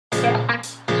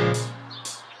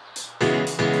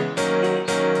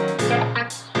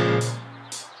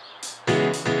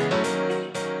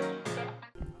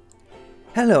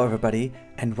Hello everybody,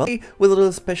 and welcome with a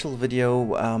little special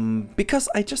video because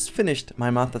I just finished my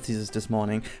master thesis this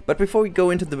morning. But before we go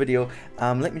into the video,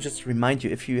 let me just remind you,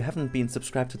 if you haven't been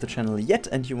subscribed to the channel yet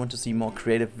and you want to see more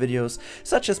creative videos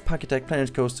such as Parkitect,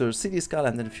 Planet Coaster, City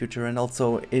Skyline in the future, and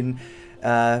also in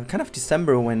kind of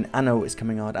December when Anno is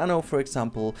coming out. Anno, for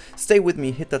example, stay with me,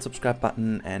 hit that subscribe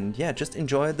button, and yeah, just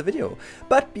enjoy the video.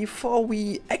 But before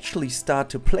we actually start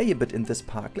to play a bit in this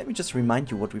park, let me just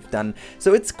remind you what we've done.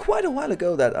 So it's quite a while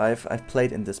ago that I've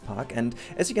played in this park, and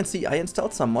as you can see, I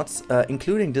installed some mods,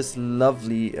 including this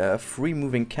lovely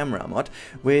free-moving camera mod,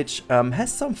 which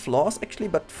has some flaws actually,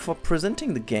 but for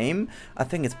presenting the game, I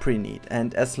think it's pretty neat.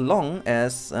 And as long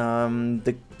as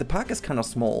the park is kind of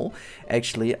small,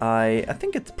 actually, I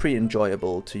think it's pretty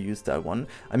enjoyable to use that one.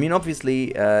 I mean, obviously,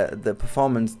 the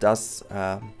performance does,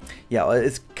 yeah,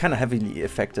 it's kind of heavily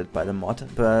affected by the mod,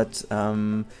 but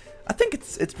I think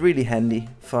it's really handy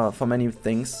for many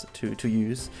things to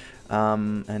use.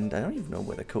 And I don't even know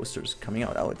where the coaster is coming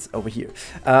out. Oh, it's over here.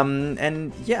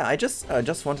 And yeah, I just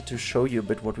wanted to show you a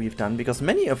bit what we've done, because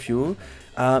many of you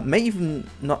may even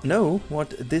not know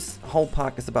what this whole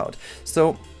park is about.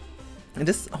 So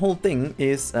this whole thing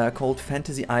is called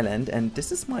Fantasy Island, and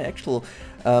this is my actual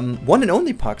one and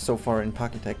only park so far in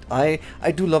Parkitect.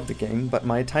 I do love the game, but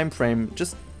my time frame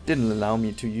just didn't allow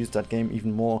me to use that game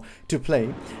even more to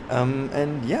play.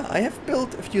 And yeah, I have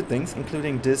built a few things,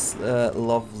 including this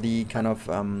lovely kind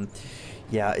of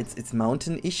yeah, it's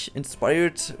mountain-ish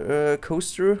inspired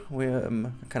coaster,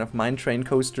 kind of mine train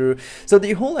coaster. So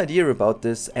the whole idea about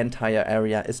this entire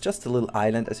area is just a little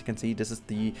island. As you can see, this is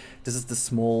the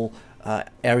small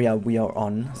area we are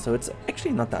on. So it's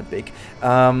actually not that big,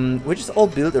 which is all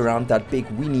built around that big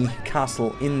weenie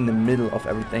castle in the middle of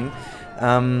everything.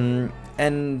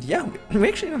 And yeah, we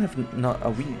actually don't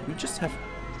have we just have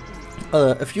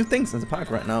a few things in the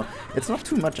park right now. It's not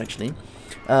too much actually.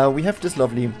 We have this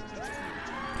lovely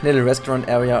little restaurant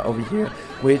area over here,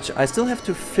 which I still have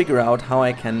to figure out how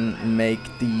I can make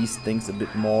these things a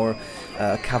bit more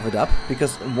covered up,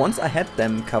 because once I had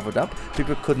them covered up,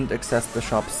 people couldn't access the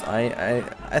shops.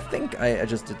 I think I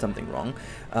just did something wrong.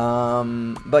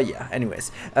 But yeah,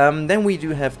 anyways, then we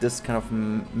do have this kind of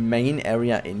main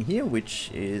area in here, which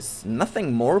is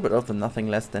nothing more but also nothing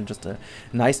less than just a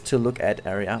nice to look at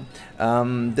area.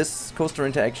 This coaster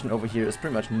interaction over here is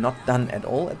pretty much not done at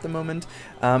all at the moment.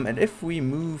 And if we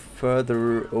move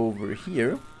further over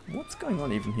here, what's going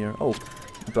on even here? Oh,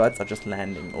 birds are just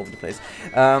landing over the place.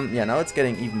 Yeah, now it's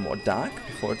getting even more dark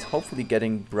before it's hopefully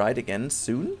getting bright again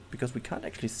soon, because we can't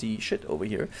actually see shit over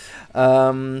here.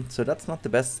 So that's not the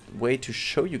best way to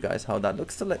show you guys how that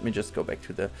looks. So let me just go back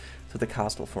to the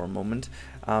castle for a moment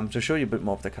to show you a bit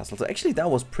more of the castle. So actually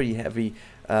that was pretty heavy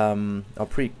or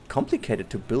pretty complicated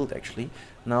to build actually.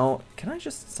 Now can I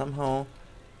just somehow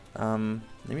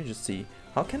let me just see.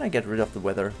 How can I get rid of the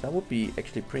weather? That would be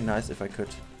actually pretty nice if I could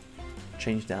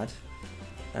change that.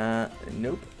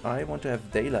 Nope, I want to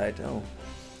have daylight. Oh,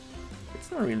 it's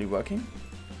not really working.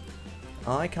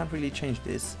 I can't really change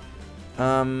this.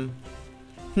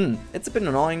 It's a bit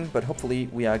annoying, but hopefully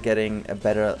we are getting a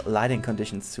better lighting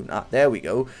conditions soon. Ah, there we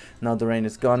go. Now the rain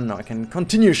is gone. Now I can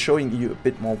continue showing you a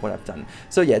bit more what I've done.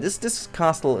 So yeah, this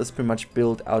castle is pretty much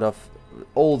built out of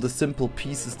all the simple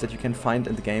pieces that you can find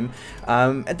in the game.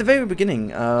 At the very beginning,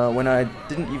 when I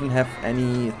didn't even have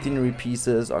any scenery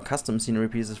pieces or custom scenery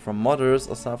pieces from modders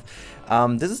or stuff,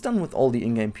 this is done with all the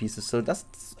in-game pieces. So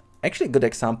that's actually a good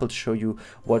example to show you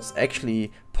what's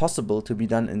actually possible to be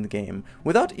done in the game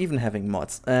without even having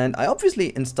mods. And I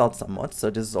obviously installed some mods, so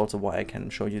this is also why I can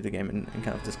show you the game in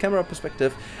kind of this camera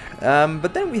perspective.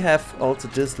 But then we have also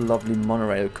this lovely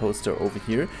monorail coaster over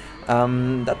here.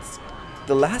 That's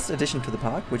the last addition to the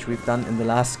park, which we've done in the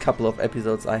last couple of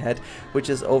episodes I had, which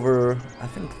is over, I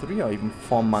think, 3 or even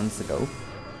 4 months ago.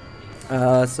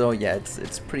 So yeah,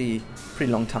 it's pretty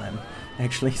long time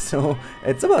actually, so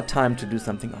it's about time to do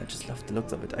something. I just love the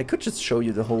looks of it. I could just show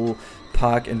you the whole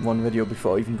park in one video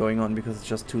before even going on, because it's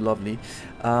just too lovely.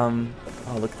 Oh,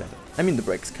 look at that. I mean, the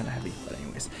brake's kind of heavy, but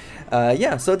anyways.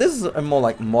 Yeah, so this is a more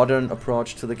like modern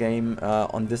approach to the game.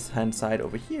 On this hand side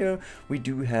over here, we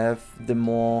do have the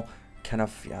more kind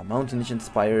of, yeah, mountainish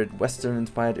inspired, western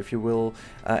inspired, if you will,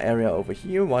 area over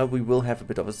here, while we will have a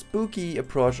bit of a spooky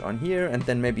approach on here, and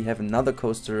then maybe have another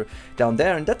coaster down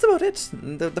there, and that's about it.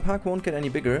 The park won't get any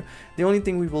bigger. The only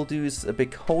thing we will do is a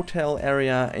big hotel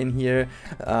area in here,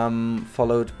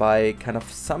 followed by kind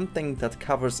of something that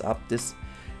covers up this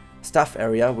stuff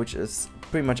area, which is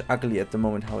pretty much ugly at the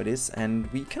moment how it is.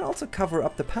 And we can also cover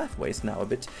up the pathways now a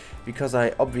bit, because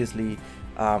I obviously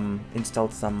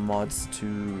installed some mods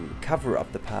to cover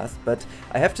up the path. But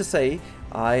I have to say,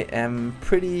 I am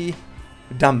pretty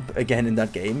dump again in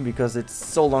that game, because it's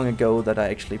so long ago that I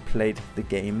actually played the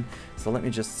game. So let me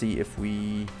just see if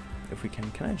we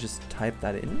can I just type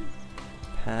that in?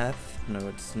 Path, no,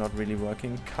 it's not really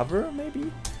working. Cover,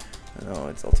 maybe? No,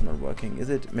 it's also not working. Is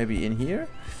it maybe in here?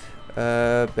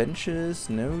 Benches,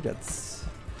 no, that's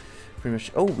pretty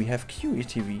much, oh, we have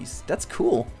QETVs, that's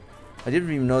cool. I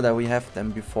didn't even know that we have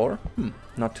them before.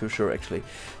 Not too sure actually.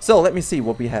 So let me see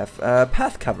what we have.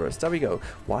 Path covers, there we go.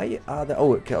 Why are they,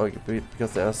 oh, okay,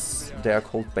 because they are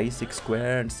called basic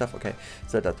square and stuff. Okay,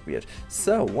 so that's weird.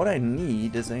 So what I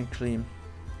need is actually,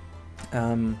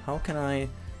 how can I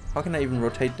even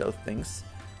rotate those things?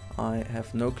 I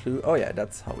have no clue. Oh yeah,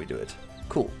 that's how we do it.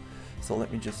 Cool. So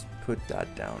let me just put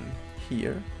that down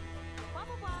here.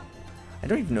 I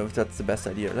don't even know if that's the best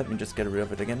idea. Let me just get rid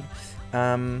of it again.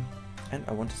 And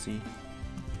I want to see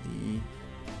the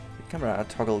camera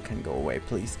toggle can go away,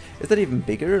 please. Is that even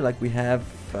bigger? Like we have,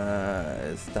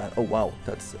 is that, oh wow,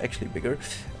 that's actually bigger.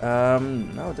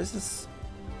 No, this is,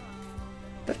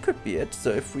 that could be it. So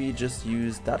if we just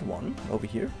use that one over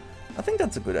here, I think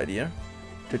that's a good idea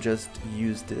to just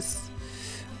use this.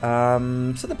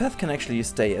 So the path can actually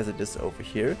stay as it is over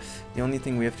here. The only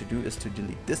thing we have to do is to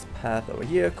delete this path over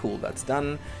here. Cool, that's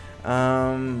done.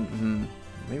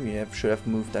 Maybe I should have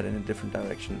moved that in a different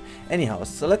direction. Anyhow,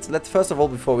 so let's first of all,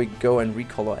 before we go and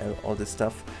recolor all this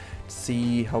stuff,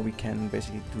 see how we can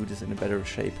basically do this in a better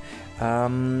shape.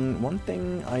 One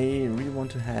thing I really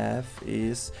want to have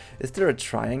is there a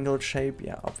triangle shape?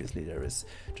 Yeah, obviously there is,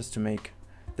 just to make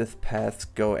this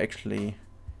path go actually.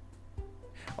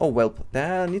 Oh well,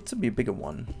 there needs to be a bigger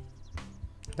one.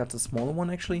 That's a smaller one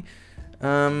actually.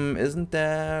 Isn't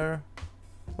there?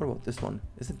 What about this one?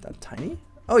 Is it that tiny?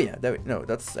 Oh yeah, there, no,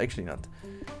 that's actually not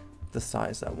the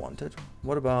size I wanted.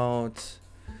 What about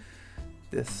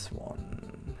this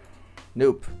one?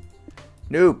 Nope.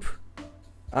 Nope.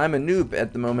 I'm a noob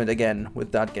at the moment again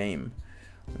with that game.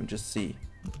 Let me just see.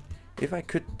 If I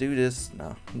could do this,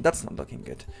 no, that's not looking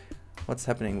good. What's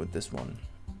happening with this one?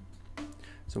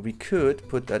 So we could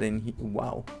put that in here.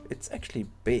 Wow, it's actually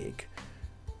big.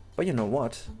 But you know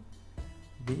what?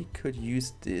 We could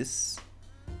use this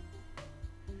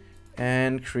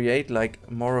and create like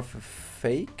more of a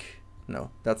fake. No,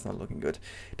 that's not looking good.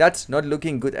 That's not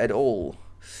looking good at all.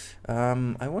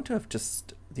 I want to have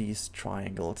just these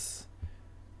triangles.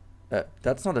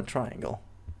 That's not a triangle.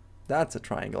 That's a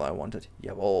triangle I wanted.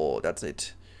 Yeah, oh, that's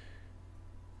it.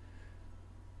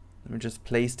 Let me just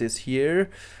place this here.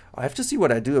 I have to see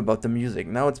what I do about the music.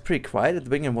 Now it's pretty quiet. At the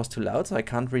beginning it was too loud, so I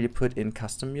can't really put in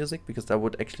custom music because that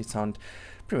would actually sound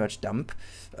pretty much dumb.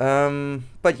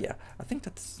 But yeah, I think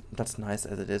that's nice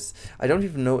as it is. I don't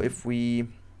even know if we,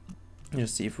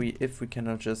 just see if we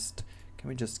cannot just, can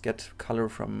we just get color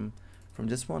from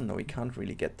this one? No, we can't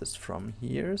really get this from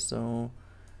here. So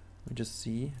let me just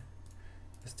see.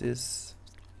 Is this?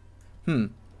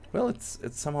 Well, it's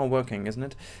somehow working, isn't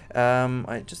it?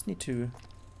 I just need to.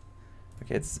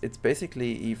 Okay, it's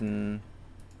basically even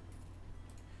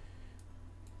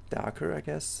darker, I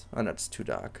guess. Oh, that's too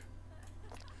dark.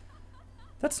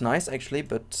 That's nice actually,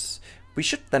 but we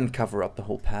should then cover up the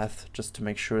whole path just to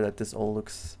make sure that this all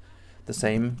looks the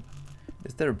same.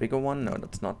 Is there a bigger one? No,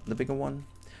 that's not the bigger one.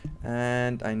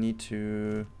 And I need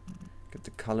to get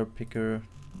the color picker.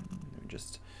 Let me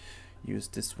just use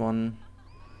this one.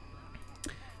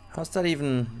 How's that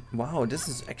even? Wow, this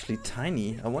is actually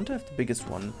tiny. I want to have the biggest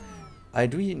one.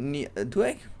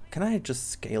 Can I just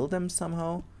scale them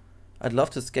somehow? I'd love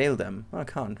to scale them. I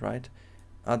can't, right?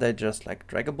 Are they just like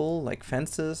draggable, like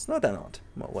fences? No, they're not.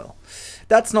 Well,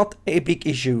 that's not a big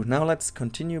issue. Now let's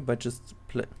continue by just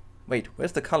wait,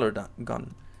 where's the color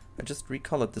gone? I just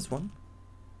recolored this one,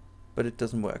 but it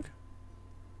doesn't work.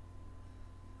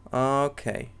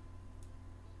 Okay.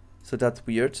 So that's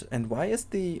weird. And why is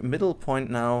the middle point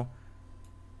now?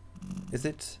 Is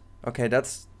it? Okay,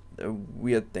 that's a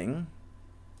weird thing.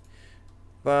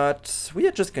 But we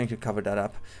are just going to cover that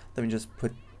up. Let me just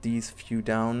put these few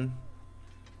down.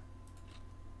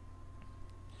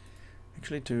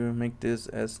 Actually, to make this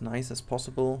as nice as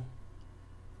possible.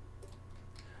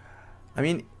 I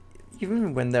mean,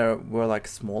 even when there were like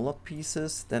smaller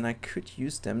pieces, then I could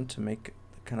use them to make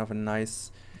kind of a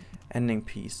nice ending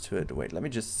piece to it. Wait, let me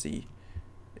just see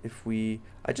if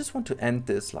I just want to end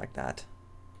this like that,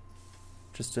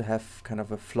 just to have kind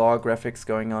of a floor graphics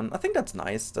going on. I think that's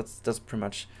nice. That's pretty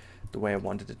much the way I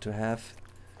wanted it to have.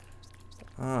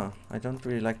 I don't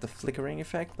really like the flickering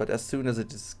effect, but as soon as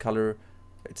it is color,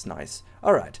 it's nice.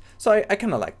 All right, so I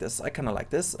kind of like this.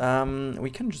 We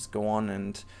can just go on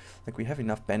and like we have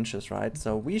enough benches, right?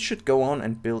 So we should go on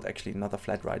and build actually another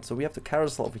flat ride. So we have the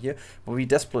carousel over here, but we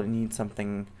desperately need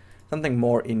something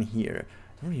more in here.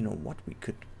 I don't really know what we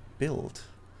could build.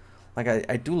 Like,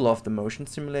 I do love the motion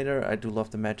simulator, I do love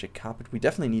the magic carpet. We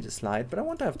definitely need a slide, but I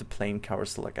want to have the plain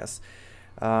carousel, I guess.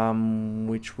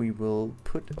 Which we will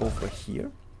put over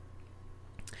here.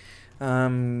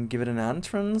 Give it an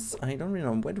entrance. I don't really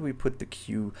know, where do we put the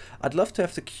queue? I'd love to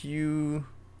have the queue...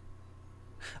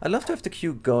 I'd love to have the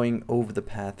queue going over the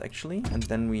path, actually, and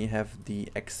then we have the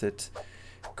exit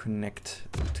connect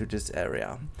to this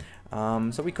area.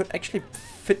 So we could actually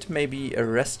fit maybe a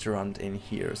restaurant in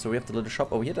here. So we have the little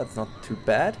shop over here, that's not too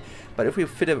bad. But if we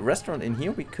fit a restaurant in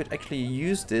here, we could actually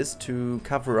use this to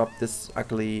cover up this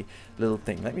ugly little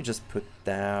thing. Let me just put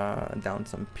down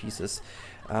some pieces.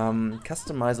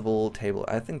 Customizable table,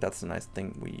 I think that's a nice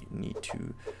thing we need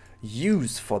to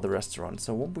use for the restaurant.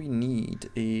 So what we need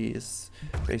is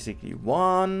basically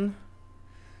one...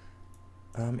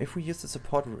 if we use the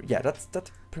support, yeah, that's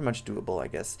pretty much doable, I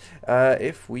guess.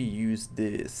 If we use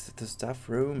this, the staff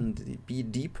room, the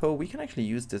depot, we can actually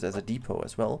use this as a depot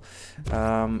as well.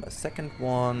 A second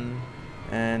one,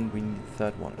 and we need a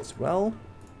third one as well.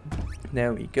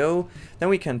 There we go. Then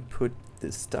we can put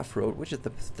the staff road, which is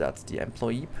that's the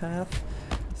employee path.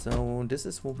 So this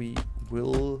is what we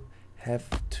will have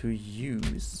to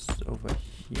use over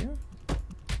here.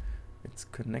 It's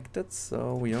connected,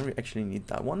 so we don't actually need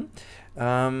that one.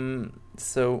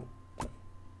 So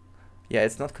yeah,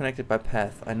 it's not connected by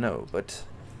path, I know, but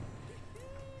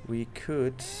we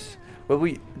could... Well,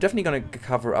 we definitely gonna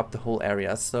cover up the whole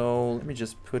area, so let me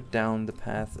just put down the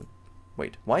path.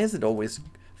 Wait, why is it always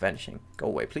vanishing? Go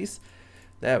away, please.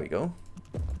 There we go.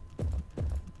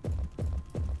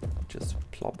 Just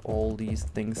plop all these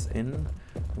things in.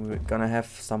 We're gonna have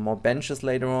some more benches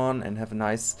later on and have a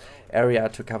nice area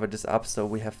to cover this up, so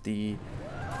we have the...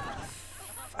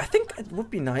 I think it would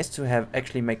be nice to have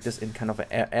actually make this in kind of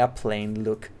an airplane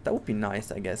look. That would be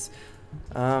nice, I guess.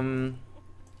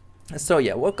 So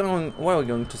yeah, what are we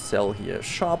going to sell here?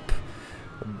 Shop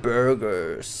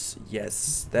burgers.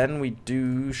 Yes, then we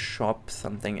do shop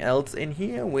something else in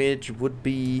here, which would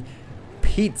be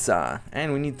pizza,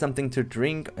 and we need something to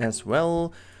drink as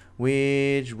well,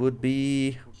 which would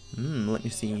be let me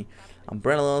see,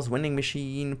 umbrellas, vending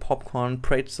machine, popcorn,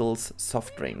 pretzels,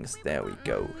 soft drinks. There we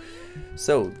go.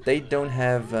 So they don't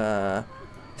have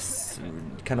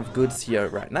kind of goods here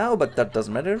right now, but that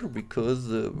doesn't matter because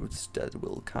that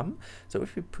will come. So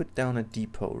if we put down a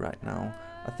depot right now,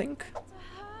 I think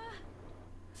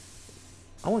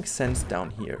I want sense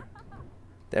down here.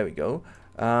 There we go.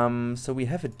 So we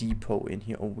have a depot in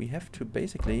here. Oh, we have to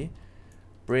basically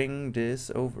bring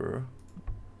this over,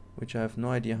 which I have no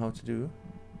idea how to do.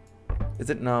 Is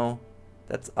it now?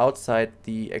 That's outside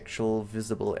the actual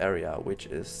visible area, which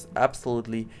is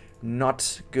absolutely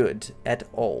not good at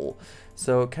all.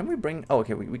 So can we bring... Oh,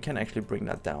 okay, we can actually bring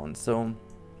that down. So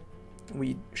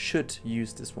we should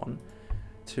use this one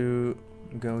to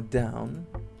go down.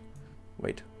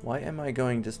 Wait, why am I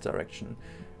going this direction?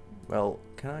 Well,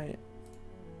 can I...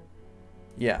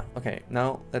 Yeah, okay,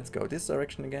 now let's go this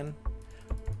direction again.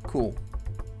 Cool.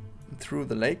 Through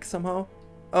the lake somehow?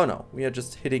 Oh no, we are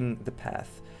just hitting the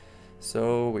path.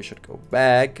 So we should go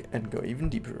back and go even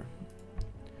deeper.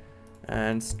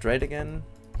 And straight again.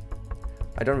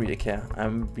 I don't really care.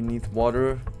 I'm beneath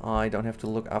water. I don't have to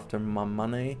look after my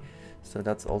money. So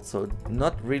that's also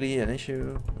not really an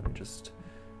issue. Let me just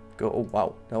go. Oh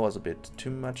wow, that was a bit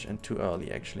too much and too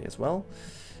early actually as well.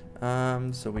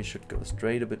 So we should go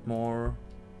straight a bit more.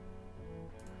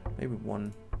 Maybe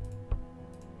one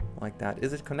like that.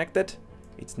 Is it connected?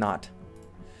 It's not.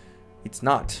 It's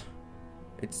not.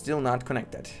 It's still not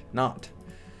connected. Not.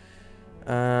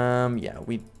 Yeah,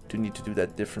 we do need to do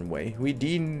that different way. We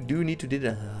do need to do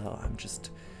that. Oh, I'm just...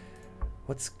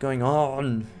 What's going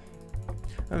on?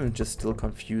 I'm just still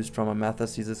confused from a math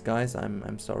thesis, guys.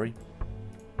 I'm sorry.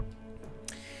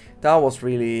 That was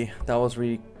really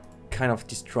kind of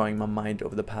destroying my mind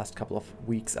over the past couple of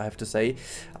weeks, I have to say.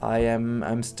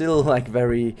 I'm still like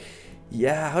very...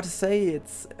 Yeah, how to say?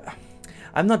 It's...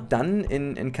 I'm not done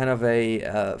in kind of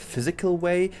a physical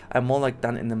way. I'm more like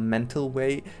done in a mental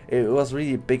way. It was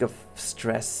really big of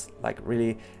stress, like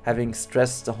really having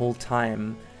stress the whole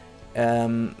time.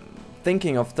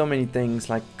 Thinking of so many things,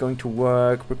 like going to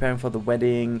work, preparing for the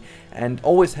wedding, and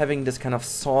always having this kind of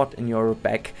thought in your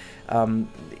back.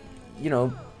 You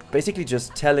know, basically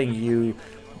just telling you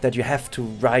that you have to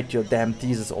write your damn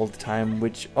thesis all the time,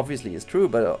 which obviously is true,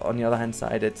 but on the other hand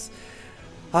side, it's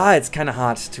kind of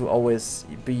hard to always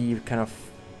be kind of,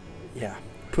 yeah,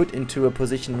 put into a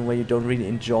position where you don't really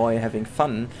enjoy having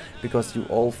fun, because you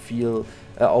all feel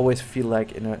always feel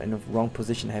like in a wrong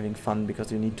position having fun,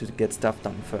 because you need to get stuff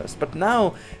done first. But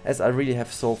now, as I really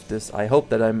have solved this, I hope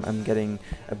that I'm getting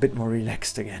a bit more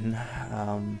relaxed again.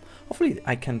 Hopefully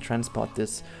I can transport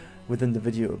this within the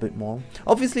video a bit more.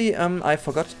 Obviously, I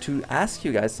forgot to ask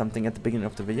you guys something at the beginning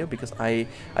of the video, because I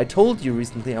told you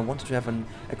recently I wanted to have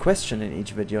a question in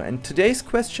each video, and today's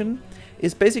question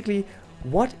is basically,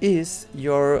 what is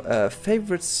your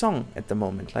favorite song at the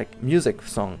moment, like music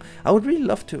song? I would really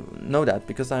love to know that,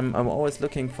 because I'm always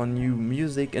looking for new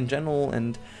music in general,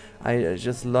 and I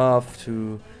just love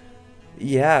to,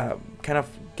 yeah, kind of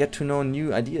get to know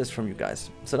new ideas from you guys.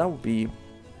 So that would be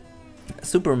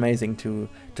super amazing to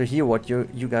hear what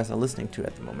you guys are listening to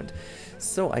at the moment.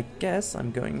 So I guess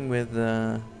I'm going with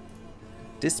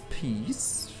this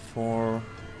piece for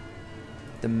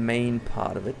the main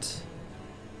part of it.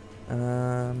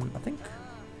 I think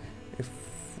if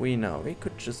we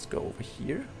could just go over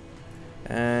here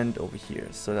and over here,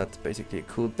 so that's basically a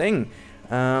cool thing.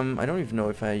 I don't even know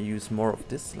if I use more of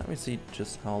this. Let me see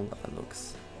just how that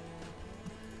looks.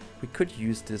 We could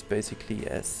use this basically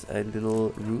as a little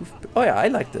roof. Oh yeah, I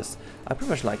like this. I pretty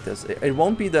much like this. It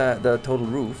won't be the total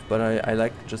roof, but I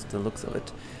like just the looks of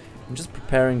it. I'm just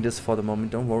preparing this for the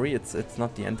moment. Don't worry, it's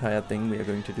not the entire thing we are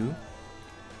going to do.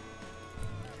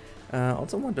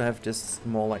 Also want to have this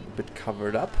more like a bit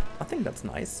covered up. I think that's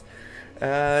nice.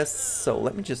 So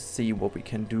let me just see what we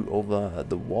can do over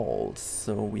the walls.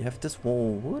 So we have this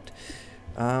wall wood.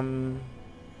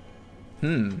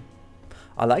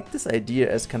 I like this idea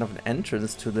as kind of an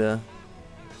entrance to the...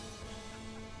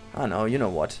 Oh no, you know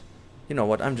what? You know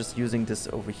what, I'm just using this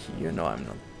over here. No, I'm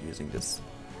not using this.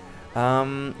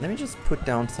 Let me just put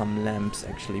down some lamps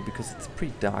actually, because it's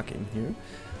pretty dark in here.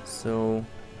 So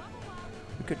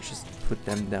we could just put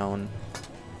them down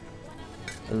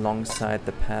alongside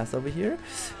the path over here.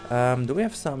 Do we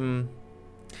have some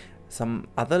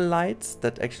other lights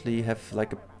that actually have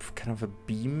like a kind of a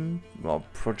beam or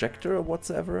projector or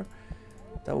whatsoever?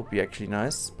 That would be actually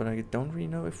nice, but I don't really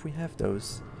know if we have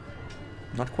those.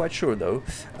 Not quite sure though.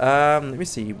 Let me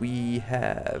see. We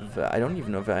have... I don't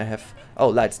even know if I have... Oh,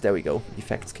 lights. There we go.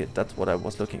 Effects kit. That's what I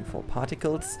was looking for.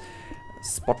 Particles.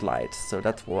 Spotlight. So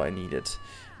that's what I needed.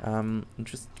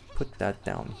 Just put that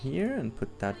down here and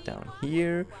put that down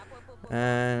here.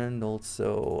 And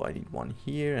also I need one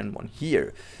here and one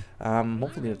here.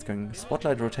 Hopefully it's going...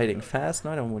 Spotlight rotating fast.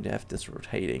 No, I don't want to have this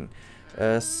rotating.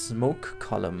 Smoke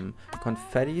column.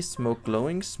 Confetti, smoke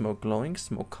glowing, smoke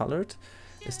colored.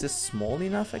 Is this small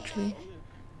enough actually?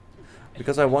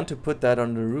 Because I want to put that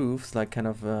on the roofs, like kind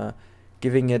of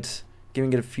giving it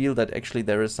a feel that actually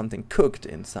there is something cooked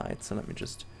inside. So let me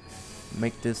just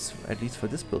make this at least for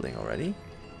this building already.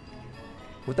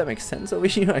 Would that make sense over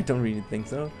here? I don't really think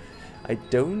so. I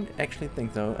don't actually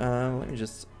think so. Let me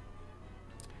just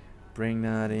bring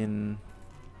that in.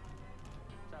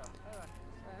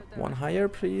 One higher,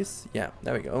 please. Yeah,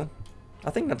 there we go. I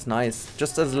think that's nice.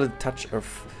 Just as a little touch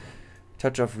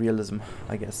of realism,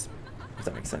 I guess. If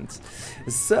that makes sense.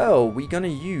 So we're gonna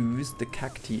use the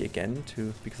cacti again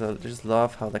because I just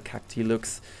love how the cacti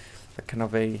looks. Like kind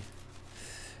of a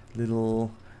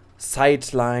little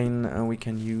side line we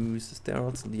can use. Is there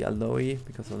also the aloe?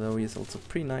 Because aloe is also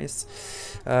pretty nice.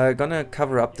 Gonna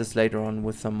cover up this later on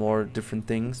with some more different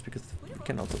things, because we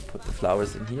can also put the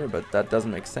flowers in here, but that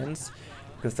doesn't make sense.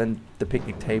 Because then the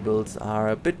picnic tables are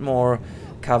a bit more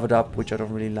covered up, which I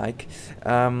don't really like.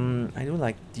 I do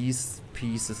like these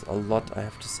pieces a lot, I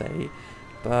have to say.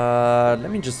 But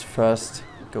let me just first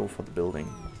go for the building.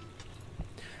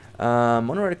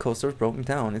 Monorail coaster is broken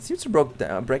down. It seems to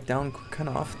break down kind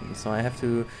of often, so I have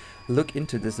to look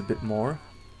into this a bit more.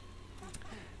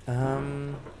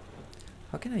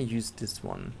 How can I use this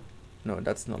one? No,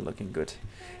 that's not looking good.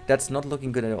 That's not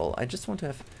looking good at all. I just want to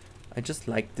have... I just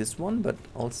like this one, but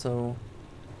also...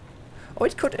 Oh,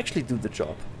 it could actually do the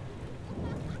job.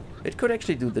 It could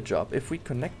actually do the job. If we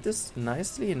connect this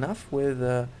nicely enough with...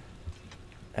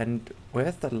 and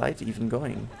where's that light even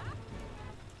going?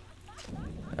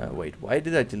 Wait, why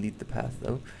did I delete the path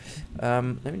though?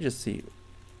 Let me just see.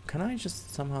 Can I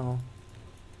just somehow...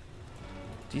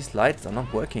 These lights are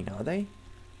not working, are they?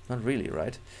 Not really,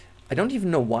 right? I don't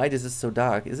even know why this is so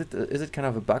dark. Is it kind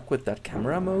of a bug with that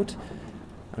camera mode?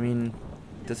 I mean,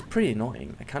 that's pretty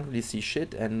annoying. I can't really see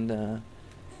shit, and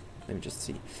let me just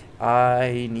see.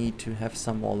 I need to have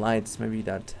some more lights. Maybe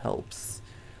that helps.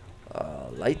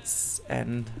 Lights,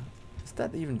 and is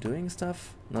that even doing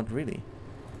stuff? Not really.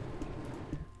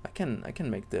 I can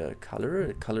make the color.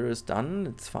 The color is done.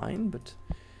 It's fine, but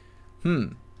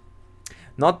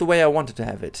Not the way I wanted to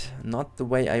have it. Not the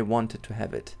way I wanted to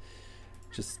have it.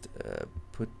 Just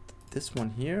put this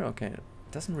one here. Okay, it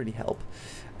doesn't really help.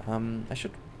 I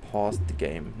should pause the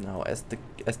game now. As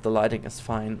the lighting is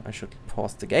fine, I should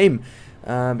pause the game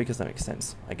because that makes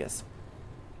sense, I guess.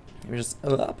 We just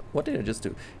what did I just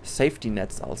do? Safety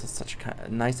nets, also such a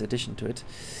nice addition to it.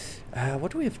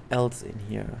 What do we have else in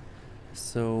here?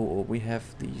 So we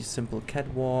have the simple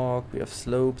catwalk. We have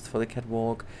slopes for the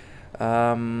catwalk.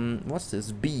 What's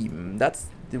this? Beam. That's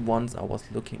the ones I was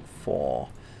looking for.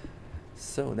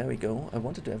 So there we go. I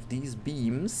wanted to have these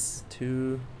beams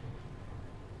to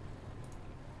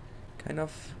kind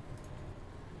of...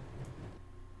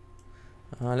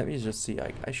 let me just see.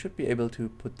 I should be able to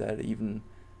put that even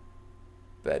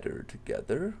better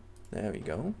together. There we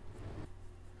go.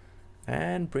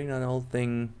 And bring that whole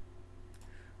thing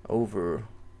over.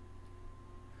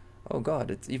 Oh god,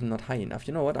 it's even not high enough.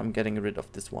 You know what? I'm getting rid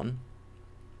of this one.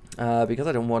 Because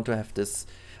I don't want to have this...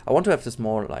 I want to have this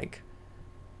more like...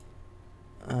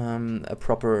 a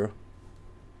proper...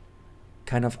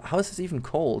 kind of... How is this even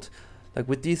called? Like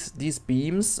with these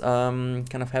beams,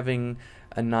 kind of having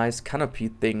a nice canopy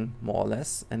thing, more or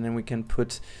less. And then we can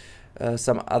put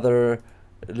some other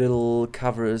little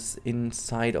covers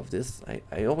inside of this.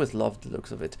 I always loved the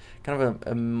looks of it. Kind of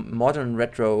a modern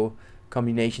retro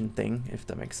combination thing, if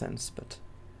that makes sense. But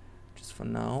just for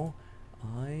now,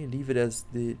 I leave it as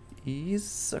it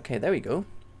is. Okay, there we go.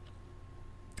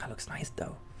 That looks nice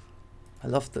though. I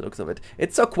love the looks of it.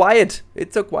 It's so quiet.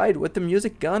 It's so quiet with the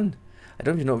music gone. I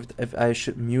don't even know if I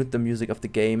should mute the music of the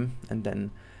game and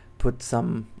then put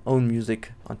some own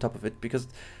music on top of it, because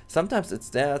sometimes it's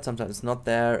there, sometimes it's not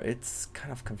there. It's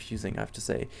kind of confusing, I have to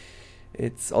say.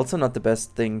 It's also not the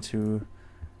best thing to,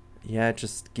 yeah,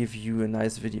 just give you a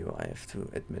nice video, I have to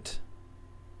admit.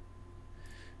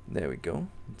 There we go.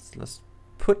 Let's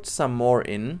put some more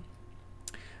in.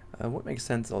 What makes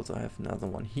sense also, I have another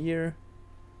one here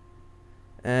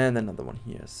and another one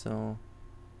here. So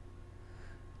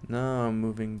now I'm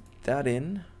moving that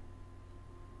in.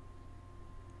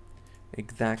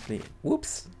 Exactly.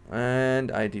 Whoops.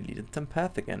 And I deleted some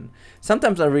path again.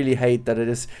 Sometimes I really hate that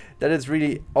it's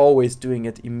really always doing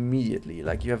it immediately.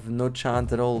 Like you have no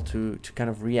chance at all to kind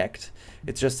of react.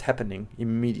 It's just happening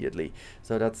immediately.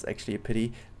 So that's actually a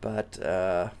pity. But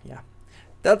yeah.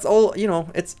 That's all, you know,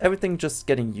 it's everything just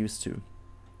getting used to.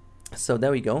 So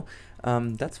there we go.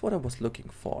 That's what I was looking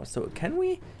for. So can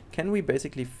we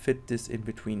basically fit this in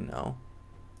between now?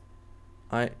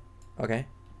 Okay.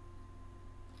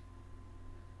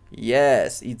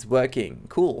 Yes, it's working.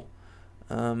 Cool.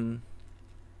 Gonna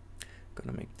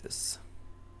make this.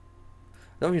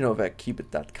 I don't even know if I keep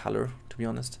it that color, to be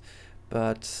honest.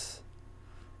 But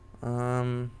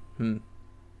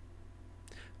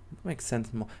makes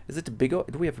sense more. Is it a bigger?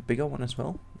 Do we have a bigger one as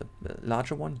well? The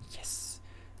larger one? Yes,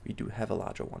 we do have a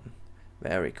larger one.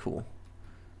 Very cool.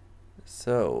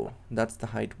 So that's the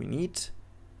height we need.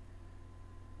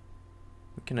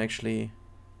 We can actually,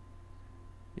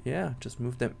 yeah, just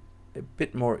move them a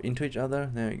bit more into each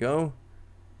other. There we go.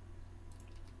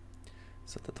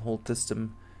 So that the whole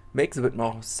system makes a bit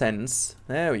more sense.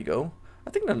 There we go. I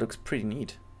think that looks pretty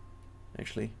neat,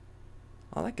 actually.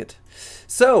 I like it.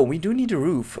 So we do need a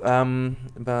roof,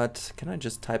 but can I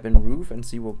just type in roof and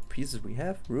see what pieces we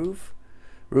have? Roof.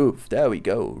 There we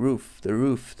go. Roof. The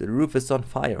roof is on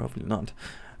fire. Hopefully not.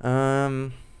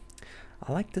 I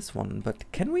like this one, but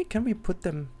can we put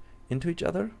them into each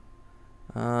other?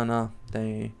 No,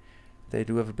 they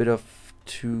do have a bit of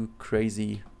too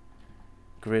crazy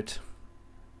grid.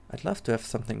 I'd love to have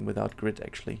something without grid,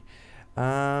 actually.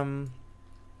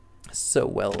 So,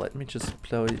 well, let me just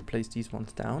place these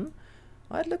ones down.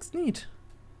 Oh, it looks neat.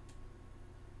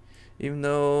 Even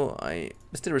though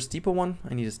is there a steeper one?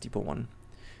 I need a steeper one.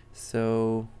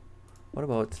 So, what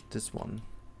about this one?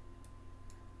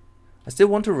 I still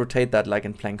want to rotate that like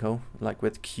in Planko, like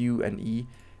with Q and E.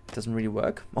 It doesn't really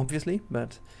work, obviously,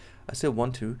 but I still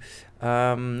want to.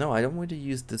 No, I don't want to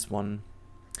use this one.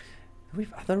 Do we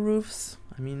have other roofs?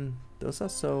 I mean, those are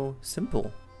so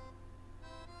simple.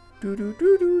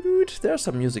 There's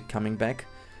some music coming back.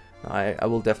 I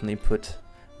will definitely put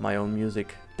my own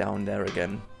music down there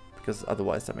again, because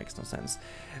otherwise that makes no sense.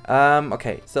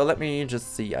 Okay, so let me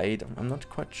just see. I'm not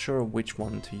quite sure which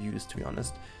one to use, to be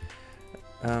honest.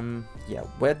 Yeah,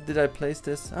 where did I place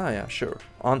this? Ah, yeah, sure.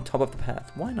 On top of the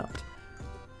path. Why not?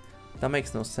 That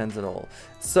makes no sense at all.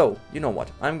 So, you know what?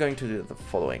 I'm going to do the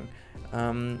following. I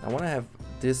want to have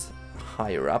this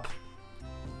higher up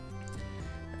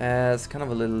as kind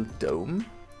of a little dome.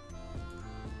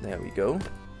 There we go.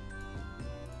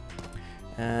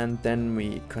 And then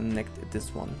we connect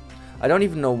this one. I don't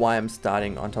even know why I'm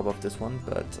starting on top of this one,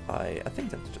 but I think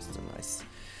that's just a nice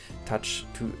touch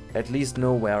to at least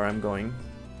know where I'm going.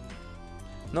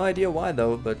 No idea why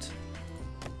though, but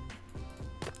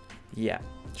yeah.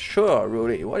 Sure,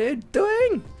 Rudi, what are you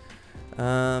doing?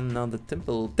 Now the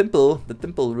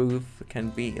temple roof can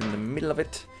be in the middle of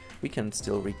it. We can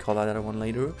still recolor that one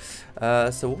later.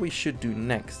 So what we should do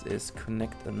next is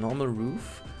connect a normal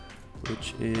roof,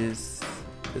 which is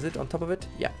it on top of it?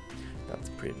 Yeah, that's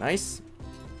pretty nice.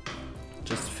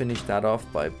 Just finish that off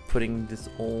by putting this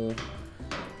all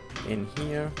in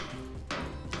here.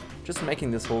 Just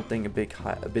making this whole thing a bit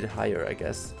higher, I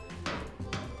guess.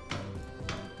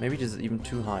 Maybe this is even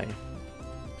too high.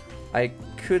 I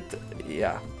could,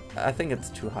 yeah, I think it's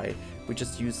too high. We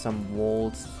just use some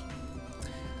walls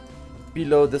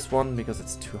below this one because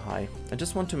it's too high. I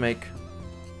just want to make,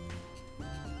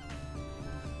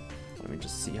 let me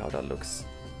just see how that looks.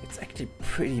 It's actually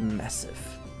pretty massive.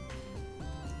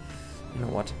 You know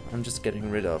what, I'm just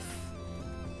getting rid of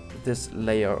this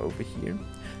layer over here.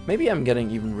 Maybe I'm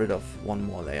getting even rid of one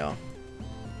more layer.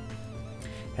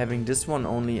 Having this one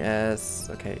only as,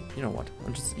 okay, you know what,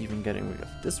 I'm just even getting rid of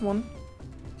this one.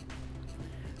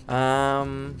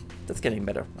 That's getting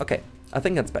better. Okay, I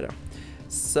think that's better.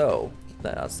 So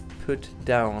let us put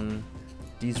down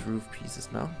these roof pieces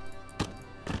now.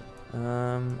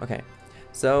 Okay,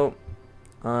 so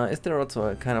is there also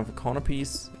a kind of a corner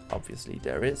piece? Obviously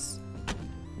there is.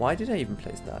 Why did I even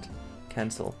place that?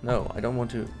 Cancel. No, I don't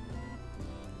want to.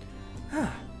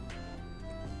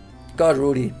 God,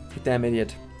 Rudi, you damn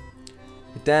idiot.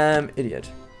 You damn idiot.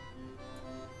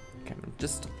 Okay,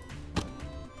 just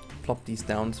plop these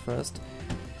down first.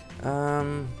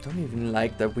 Don't even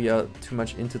like that we are too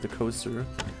much into the coaster,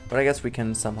 but I guess we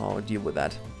can somehow deal with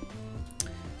that.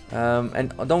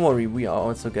 And don't worry, we are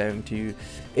also going to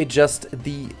adjust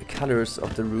the colors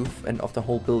of the roof and of the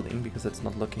whole building because it's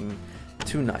not looking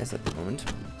too nice at the moment.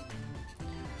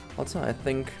 Also, I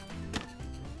think,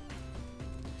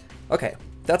 okay,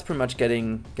 that's pretty much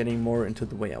getting more into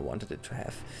the way I wanted it to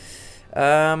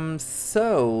have.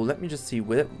 So let me just see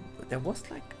where there was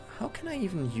like, how can I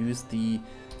even use the,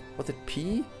 was it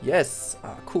P? Yes,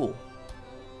 cool.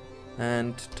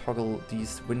 And toggle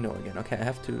these window again. Okay, I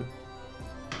have to.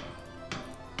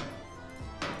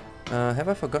 Have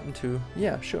I forgotten to?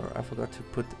 Yeah, sure, I forgot to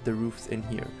put the roofs in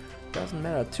here. Doesn't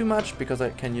matter too much because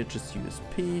I can just use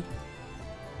P.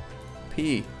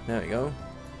 P, there we go.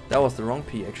 That was the wrong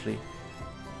P actually.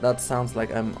 That sounds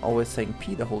like I'm always saying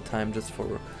P the whole time just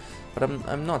for, but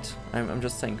I'm not. I'm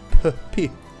just saying P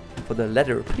for the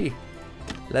letter P.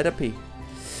 Letter P.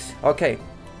 Okay,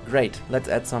 great. Let's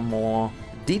add some more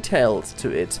details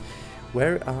to it.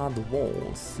 Where are the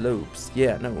walls? Slopes?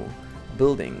 Yeah, no.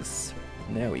 Buildings.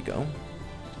 There we go.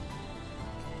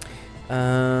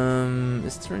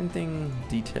 Is there anything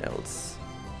details?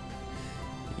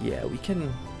 Yeah, we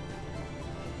can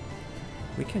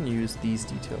use these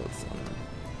details on.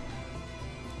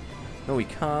 No, we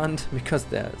can't because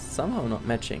they're somehow not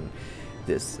matching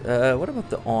this. What about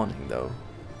the awning though?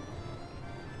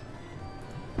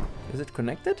 Is it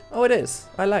connected? Oh, it is.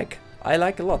 I like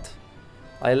a lot.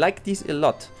 I like these a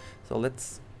lot. So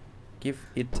let's give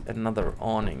it another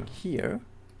awning here.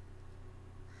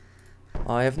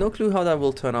 I have no clue how that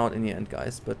will turn out in the end,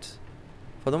 guys, but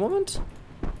for the moment,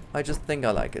 I just think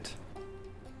I like it.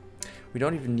 We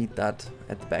don't even need that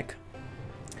at the back.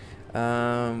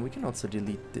 We can also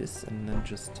delete this and then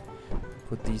just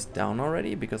put these down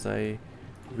already because I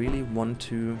really want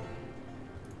to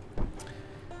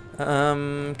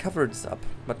cover this up,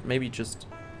 but maybe just,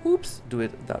 oops, do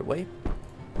it that way.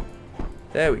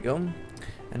 There we go.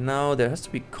 And now there has to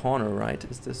be corner, right?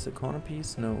 Is this a corner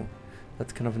piece? No.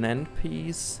 That's kind of an end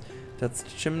piece. That's the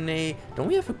chimney. Don't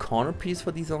we have a corner piece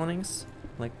for these awnings?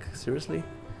 Like, seriously?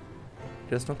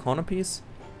 There's no corner piece?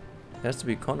 There has to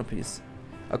be a corner piece.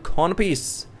 A corner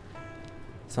piece!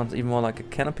 Sounds even more like a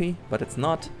canopy, but it's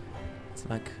not. It's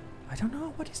like, I don't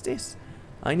know, what is this?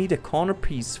 I need a corner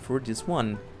piece for this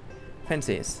one.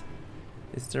 Fancies.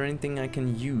 Is there anything I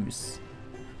can use?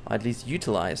 Or at least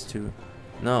utilize to?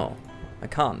 No, I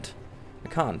can't. I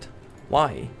can't.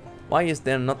 Why? Why is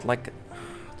there not like...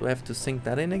 Do I have to sink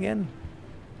that in again?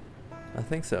 I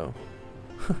think so.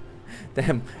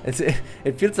 Damn,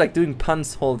 it feels like doing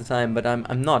puns all the time, but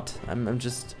I'm not. I'm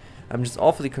just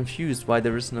awfully confused why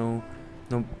there is no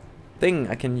thing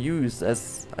I can use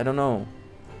as, I don't know,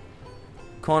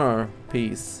 corner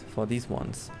piece for these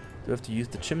ones. Do I have to use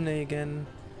the chimney again?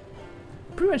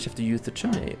 Pretty much have to use the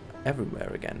chimney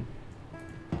everywhere again.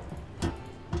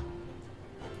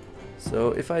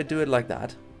 So if I do it like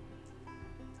that,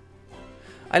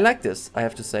 I like this, I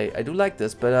have to say. I do like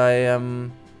this, but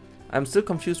I I'm still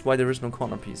confused why there is no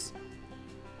corner piece.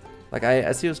 Like,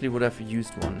 I seriously would have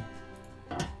used one.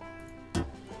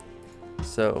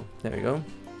 So, there we go.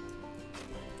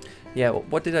 Yeah,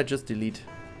 what did I just delete?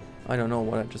 I don't know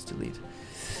what I just deleted.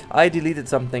 I deleted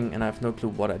something and I have no clue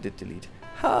what I did delete.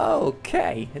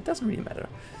 Okay, it doesn't really matter.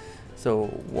 So,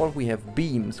 what we have?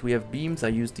 Beams. We have beams, I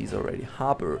used these already.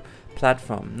 Harbor,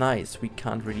 platform, nice. We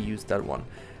can't really use that one.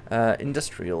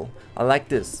 Industrial, I like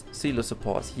this. Silo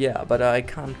supports, yeah, but I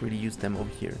can't really use them over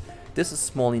here. This is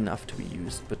small enough to be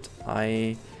used, but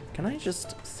can I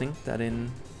just sink that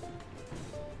in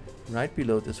right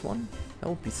below this one? That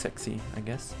would be sexy, I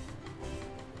guess.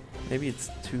 Maybe it's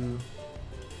too...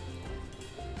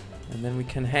 And then we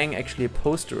can hang actually a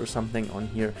poster or something on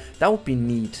here. That would be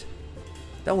neat.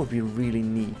 That would be really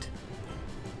neat.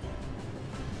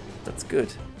 That's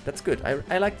good. That's good.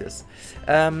 I like this.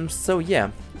 So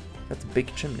yeah, that's a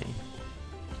big chimney.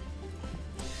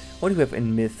 What do we have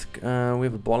in Myth? We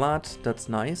have a bollard. That's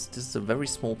nice. This is a very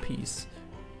small piece,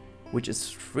 which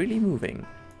is really moving.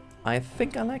 I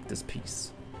think I like this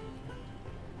piece.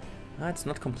 It's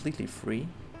not completely free.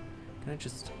 Can I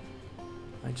just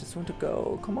want to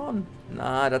go. Come on.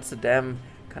 Nah, that's a damn...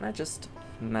 Can I just...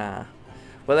 Nah.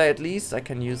 Well, at least I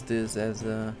can use this as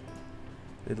a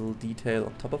little detail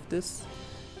on top of this.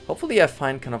 Hopefully I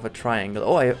find kind of a triangle.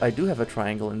 Oh, I do have a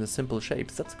triangle in the simple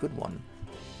shapes. That's a good one.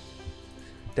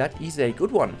 That is a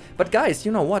good one. But guys,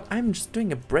 you know what? I'm just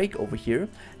doing a break over here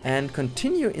and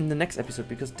continue in the next episode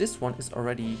because this one is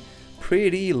already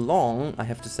pretty long, I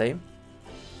have to say.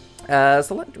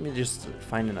 So let me just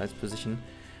find a nice position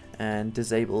and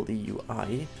disable the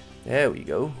UI. There we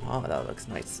go. Oh, that looks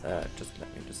nice. Just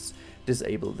let me just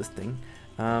disable this thing.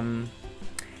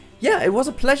 Yeah, it was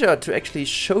a pleasure to actually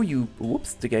show you.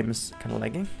 Whoops, the game is kind of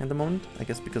lagging at the moment. I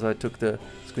guess because I took the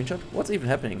screenshot. What's even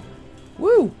happening?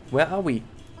 Woo! Where are we?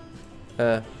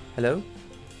 Hello?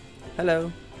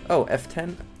 Hello? Oh,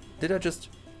 F10. Did I just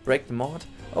break the mod?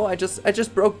 Oh, I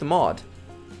just broke the mod.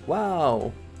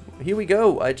 Wow. Here we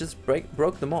go. I just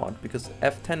broke the mod because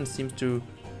F10 seems to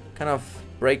kind of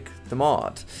break the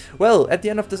mod. Well, at the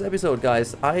end of this episode,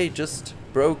 guys, I just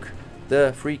broke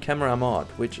the free camera mod,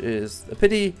 which is a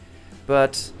pity,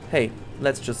 but hey,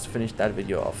 let's just finish that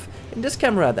video off in this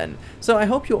camera then. So I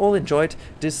hope you all enjoyed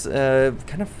this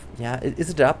kind of, yeah,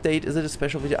 is it an update? Is it a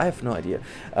special video? I have no idea.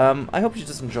 I hope you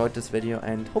just enjoyed this video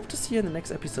and hope to see you in the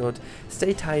next episode.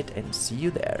 Stay tight and see you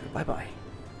there. Bye bye.